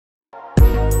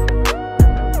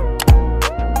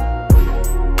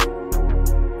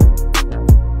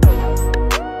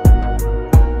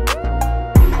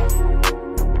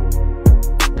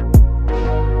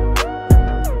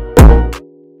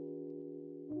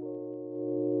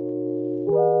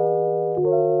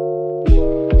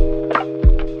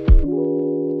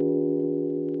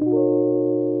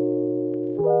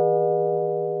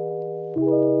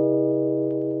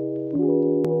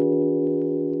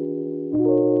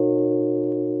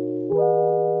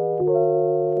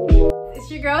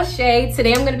your girl Shay.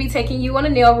 Today I'm going to be taking you on a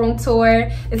nail room tour.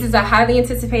 This is a highly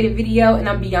anticipated video and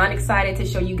I'm beyond excited to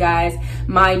show you guys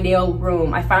my nail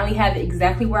room. I finally have it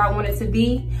exactly where I want it to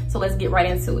be, so let's get right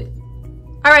into it.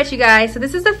 All right, you guys, so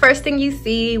this is the first thing you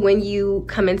see when you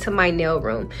come into my nail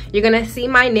room. You're going to see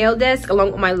my nail desk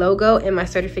along with my logo and my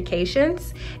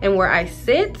certifications and where I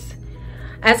sit.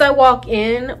 As I walk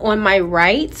in, on my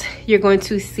right, you're going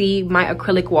to see my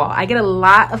acrylic wall. I get a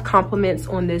lot of compliments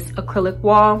on this acrylic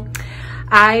wall.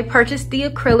 I purchased the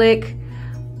acrylic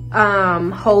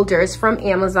holders from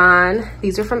Amazon.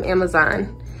 These are from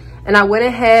Amazon. And I went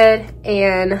ahead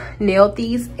and nailed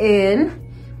these in.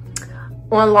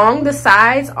 Along the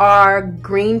sides are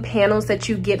green panels that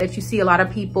you get, that you see a lot of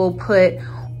people put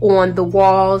on the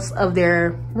walls of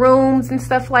their rooms and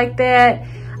stuff like that.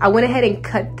 I went ahead and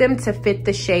cut them to fit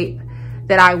the shape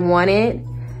that I wanted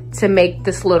to make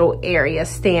this little area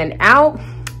stand out.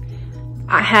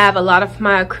 I have a lot of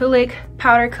my acrylic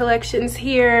powder collections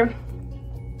here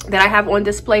that I have on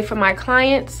display for my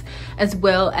clients, as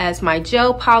well as my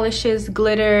gel polishes,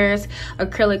 glitters,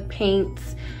 acrylic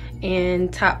paints,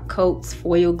 and top coats,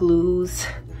 foil glues,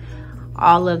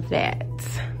 all of that.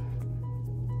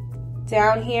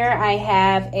 Down here, I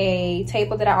have a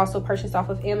table that I also purchased off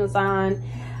of Amazon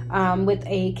with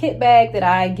a kit bag that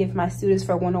I give my students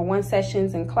for one-on-one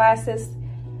sessions and classes.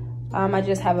 I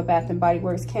just have a Bath & Body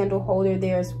Works candle holder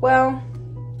there as well.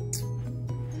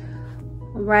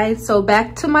 All right, so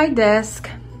back to my desk.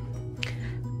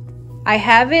 I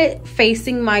have it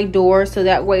facing my door so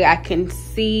that way I can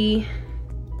see.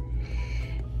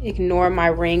 Ignore my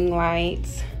ring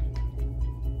lights.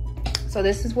 So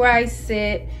this is where I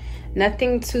sit.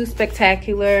 Nothing too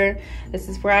spectacular. This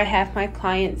is where I have my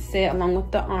clients sit along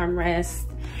with the armrest.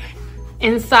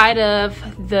 Inside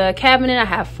of the cabinet, I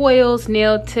have foils,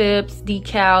 nail tips,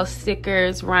 decals,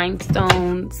 stickers,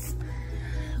 rhinestones.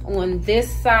 On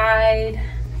this side,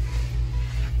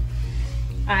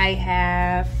 I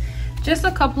have just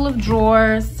a couple of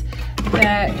drawers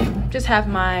that just have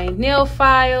my nail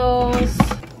files,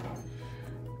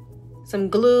 some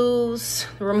glues,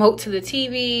 the remote to the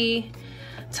TV,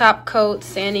 top coats,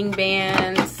 sanding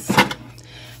bands,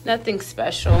 nothing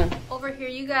special. Over here,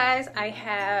 you guys, I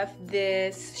have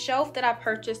this shelf that I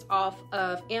purchased off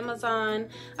of Amazon.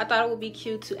 I thought it would be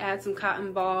cute to add some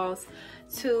cotton balls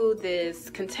to this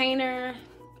container.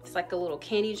 It's like a little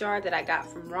candy jar that I got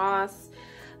from Ross.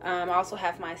 I also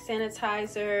have my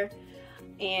sanitizer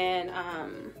and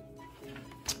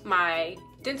my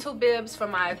dental bibs for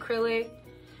my acrylic.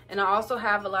 And I also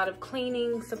have a lot of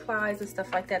cleaning supplies and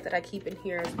stuff like that that I keep in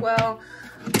here, as well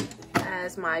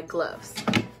as my gloves.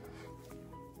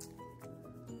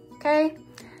 Okay,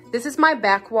 this is my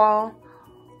back wall.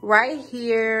 Right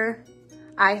here,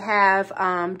 I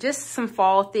have just some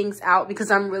fall things out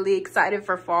because I'm really excited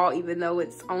for fall, even though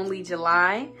it's only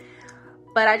July.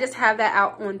 But I just have that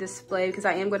out on display because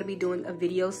I am going to be doing a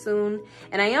video soon.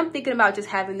 And I am thinking about just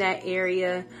having that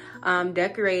area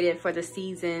decorated for the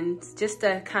seasons, just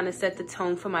to kind of set the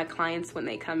tone for my clients when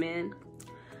they come in.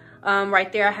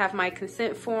 Right there, I have my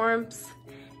consent forms.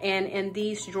 And in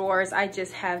these drawers, I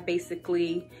just have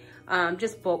basically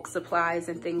just bulk supplies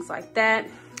and things like that.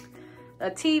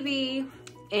 A TV,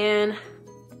 and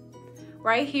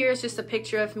right here is just a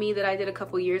picture of me that I did a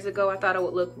couple years ago. I thought it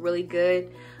would look really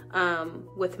good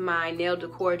with my nail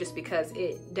decor, just because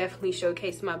it definitely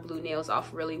showcased my blue nails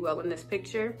off really well in this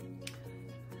picture.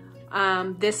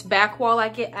 This back wall I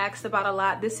get asked about a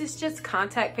lot. This is just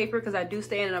contact paper because I do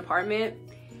stay in an apartment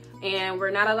and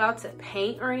we're not allowed to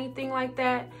paint or anything like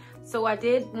that. So I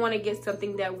did want to get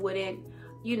something that wouldn't,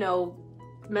 you know,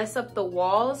 mess up the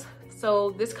walls. So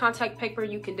this contact paper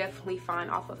you can definitely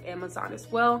find off of Amazon as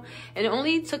well. And it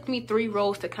only took me 3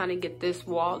 rolls to kind of get this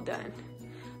wall done.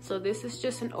 So this is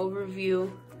just an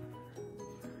overview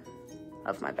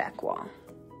of my back wall.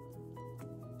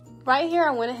 Right here,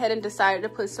 I went ahead and decided to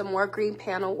put some more green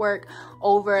panel work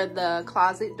over the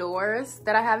closet doors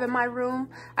that I have in my room.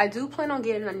 I do plan on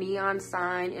getting a neon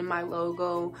sign in my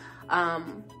logo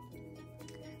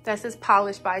that says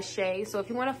Polished by Shay. So if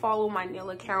you want to follow my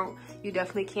nail account, you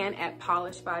definitely can at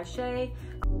Polished by Shay.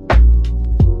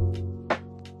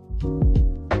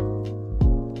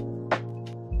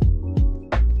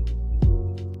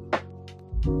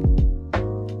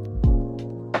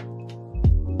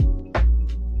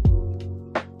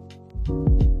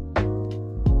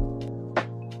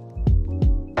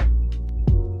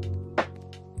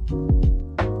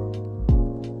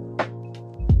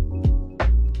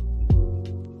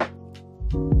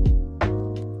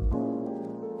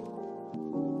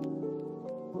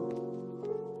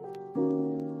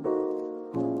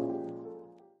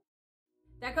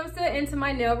 the end to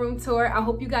my nail room tour. I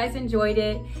hope you guys enjoyed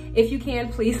it. If you can,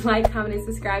 please like, comment, and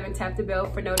subscribe, and tap the bell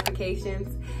for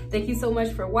notifications. Thank you so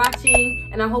much for watching,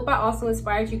 and I hope I also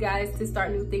inspired you guys to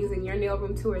start new things in your nail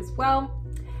room tour as well.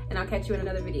 And I'll catch you in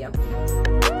another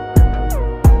video.